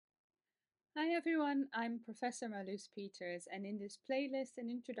Hi everyone, I'm Professor Marloes Peters, and in this playlist, An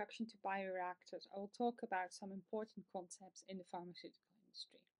Introduction to Bioreactors, I will talk about some important concepts in the pharmaceutical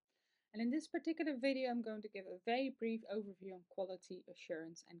industry. And in this particular video, I'm going to give a very brief overview on quality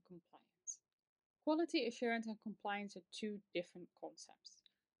assurance and compliance. Quality assurance and compliance are two different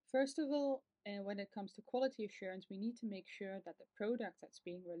concepts. First of all, when it comes to quality assurance, we need to make sure that the product that's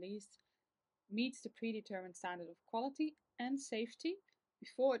being released meets the predetermined standard of quality and safety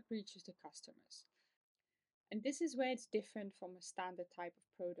before it reaches the customers. And this is where it's different from a standard type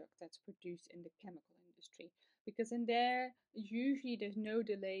of product that's produced in the chemical industry. Because in there, usually there's no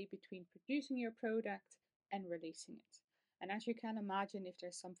delay between producing your product and releasing it. And as you can imagine, if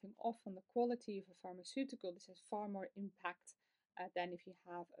there's something off on the quality of a pharmaceutical, this has far more impact than if you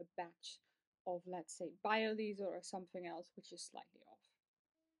have a batch of, let's say, biodiesel or something else which is slightly off.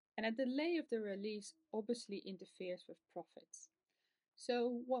 And a delay of the release obviously interferes with profits.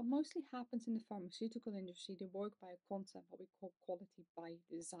 So, what mostly happens in the pharmaceutical industry, they work by a concept what we call quality by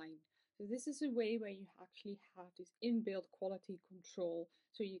design. So, this is a way where you actually have this inbuilt quality control,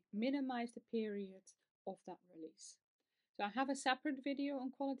 so you minimize the period of that release. So, I have a separate video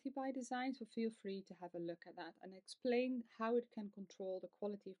on quality by design, so feel free to have a look at that and explain how it can control the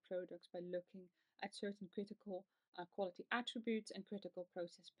quality of products by looking at certain critical quality attributes and critical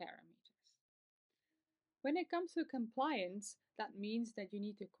process parameters. When it comes to compliance, that means that you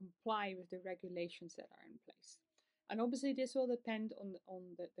need to comply with the regulations that are in place. And obviously, this will depend on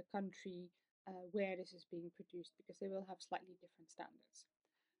the country where this is being produced because they will have slightly different standards.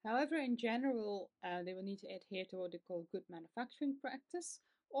 However, in general, they will need to adhere to what they call good manufacturing practice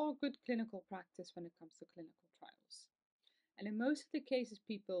or good clinical practice when it comes to clinical trials. And in most of the cases,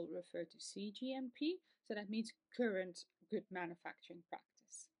 people refer to CGMP, so that means current good manufacturing practice.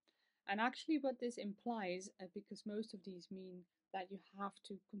 And actually, what this implies, because most of these mean that you have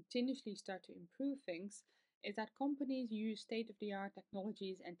to continuously start to improve things, is that companies use state of the art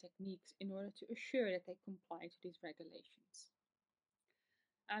technologies and techniques in order to assure that they comply to these regulations.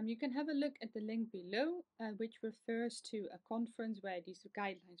 You can have a look at the link below, which refers to a conference where these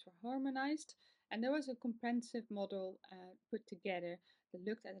guidelines were harmonized, and there was a comprehensive model put together that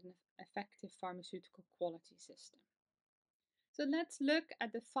looked at an effective pharmaceutical quality system. So let's look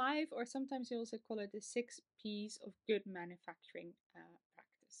at the five, or sometimes you also call it the 6 P's of good manufacturing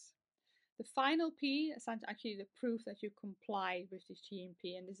practice. The final P is actually the proof that you comply with this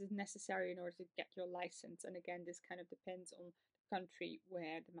GMP, and this is necessary in order to get your license. And again, this kind of depends on the country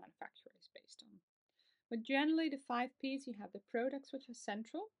where the manufacturer is based on. But generally, the 5 P's, you have the products, which are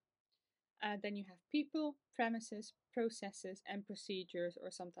central. Then you have people, premises, processes, and procedures,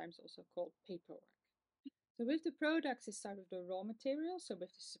 or sometimes also called paperwork. So with the products, you start with the raw materials, so with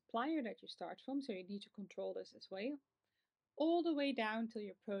the supplier that you start from, so you need to control this as well, all the way down till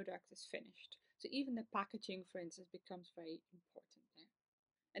your product is finished. So even the packaging, for instance, becomes very important there.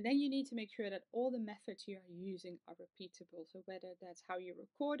 And then you need to make sure that all the methods you are using are repeatable. So whether that's how you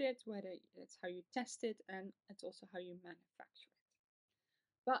record it, whether that's how you test it, and it's also how you manufacture it.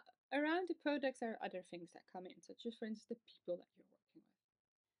 But around the products, there are other things that come in, such as, for instance, the people that you're working with.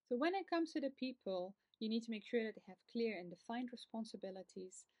 So when it comes to the people, you need to make sure that they have clear and defined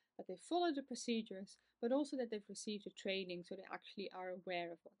responsibilities, that they follow the procedures, but also that they've received the training so they actually are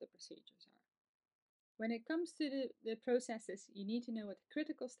aware of what the procedures are. When it comes to the processes, you need to know what the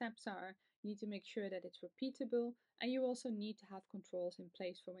critical steps are, you need to make sure that it's repeatable, and you also need to have controls in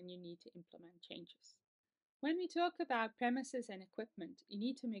place for when you need to implement changes. When we talk about premises and equipment, you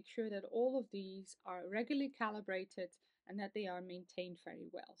need to make sure that all of these are regularly calibrated and that they are maintained very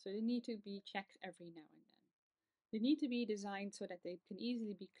well. So they need to be checked every now and then. They need to be designed so that they can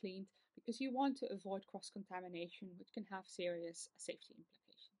easily be cleaned because you want to avoid cross-contamination, which can have serious safety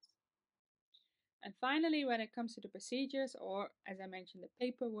implications. And finally, when it comes to the procedures, or as I mentioned, the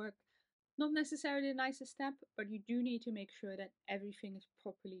paperwork, not necessarily the nicest step, but you do need to make sure that everything is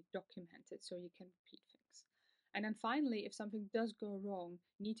properly documented so you can repeat things. And then finally, if something does go wrong,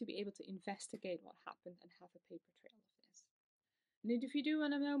 you need to be able to investigate what happened and have a paper trail of this. And if you do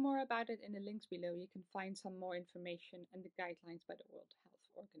want to know more about it, in the links below, you can find some more information and the guidelines by the World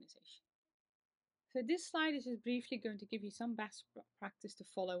Health Organization. So this slide is just briefly going to give you some best practice to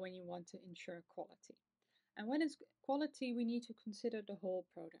follow when you want to ensure quality. And when it's quality, we need to consider the whole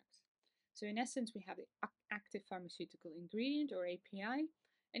product. So in essence, we have the active pharmaceutical ingredient, or API,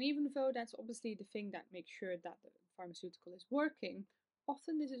 and even though that's obviously the thing that makes sure that the pharmaceutical is working,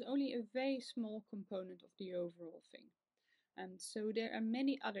 often this is only a very small component of the overall thing. And so there are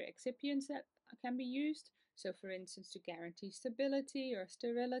many other excipients that can be used. So for instance, to guarantee stability or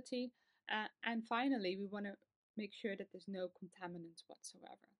sterility. And finally, we want to make sure that there's no contaminants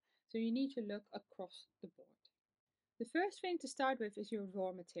whatsoever. So you need to look across the board. The first thing to start with is your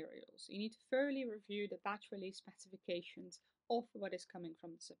raw materials. You need to thoroughly review the batch release specifications of what is coming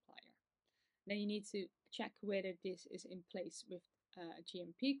from the supplier. Then you need to check whether this is in place with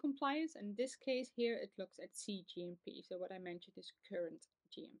GMP compliance. In this case here, it looks at CGMP. So what I mentioned is current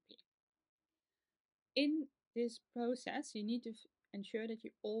GMP. In this process, you need to ensure that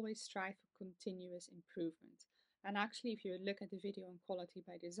you always strive for continuous improvement. And actually, if you look at the video on quality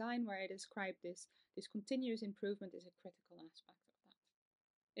by design, where I describe this continuous improvement is a critical aspect of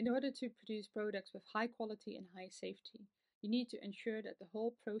that. In order to produce products with high quality and high safety, you need to ensure that the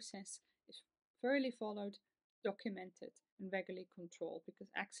whole process is thoroughly followed, documented, and regularly controlled,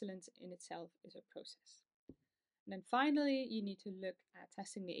 because excellence in itself is a process. And then finally, you need to look at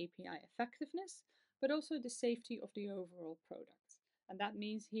testing the API effectiveness, but also the safety of the overall product. And that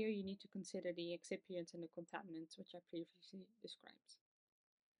means here you need to consider the excipients and the contaminants, which I previously described.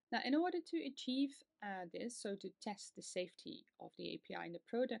 Now, in order to achieve this, so to test the safety of the API in the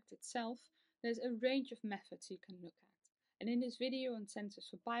product itself, there's a range of methods you can look at. And in this video on sensors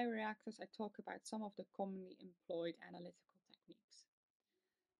for bioreactors, I talk about some of the commonly employed analytical techniques.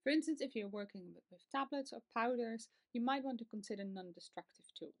 For instance, if you're working with tablets or powders, you might want to consider non-destructive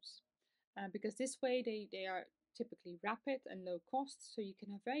tools. Because this way they are typically rapid and low cost, so you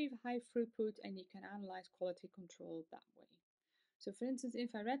can have very high throughput and you can analyze quality control that way. So for instance,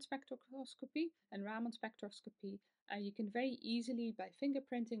 infrared spectroscopy and Raman spectroscopy, you can very easily, by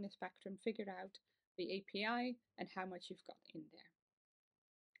fingerprinting the spectrum, figure out the API and how much you've got in there.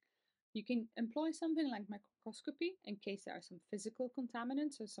 You can employ something like microscopy in case there are some physical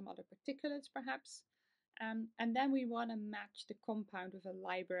contaminants or some other particulates perhaps. And then we want to match the compound with a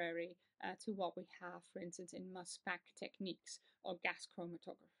library to what we have, for instance, in mass spec techniques or gas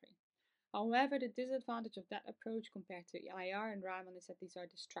chromatography. However, the disadvantage of that approach compared to IR and Raman is that these are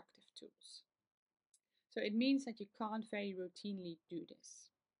destructive tools. So it means that you can't very routinely do this.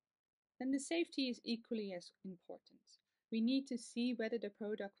 Then the safety is equally as important. We need to see whether the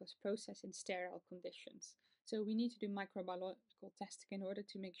product was processed in sterile conditions. So we need to do microbiological testing in order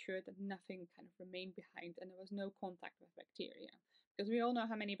to make sure that nothing kind of remained behind and there was no contact with bacteria. Because we all know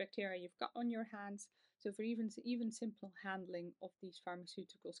how many bacteria you've got on your hands, so for even simple handling of these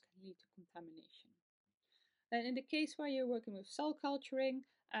pharmaceuticals can lead to contamination. Then in the case where you're working with cell culturing,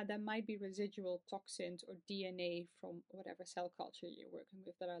 there might be residual toxins or DNA from whatever cell culture you're working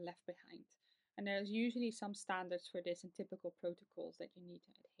with that are left behind. And there's usually some standards for this and typical protocols that you need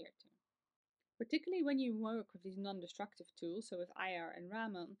to adhere to. Particularly when you work with these non-destructive tools, so with IR and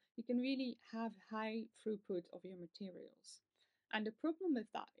Raman, you can really have high throughput of your materials. And the problem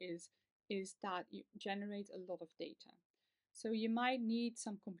with that is that you generate a lot of data. So you might need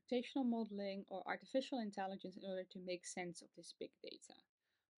some computational modeling or artificial intelligence in order to make sense of this big data.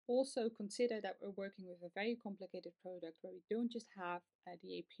 Also consider that we're working with a very complicated product where we don't just have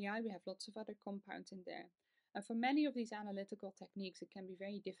the API, we have lots of other compounds in there. And for many of these analytical techniques, it can be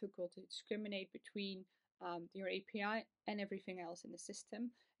very difficult to discriminate between your API and everything else in the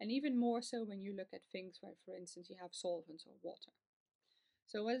system. And even more so when you look at things where, for instance, you have solvents or water.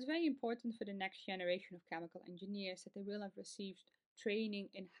 So what is very important for the next generation of chemical engineers is that they will have received training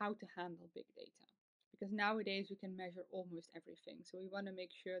in how to handle big data. Because nowadays we can measure almost everything. So we want to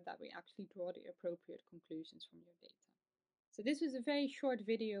make sure that we actually draw the appropriate conclusions from your data. So this was a very short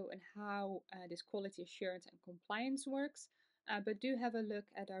video on how this quality assurance and compliance works. But do have a look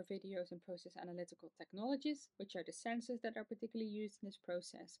at our videos on process analytical technologies, which are the sensors that are particularly used in this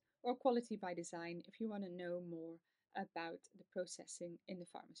process, or quality by design if you want to know more about the processing in the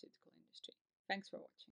pharmaceutical industry. Thanks for watching.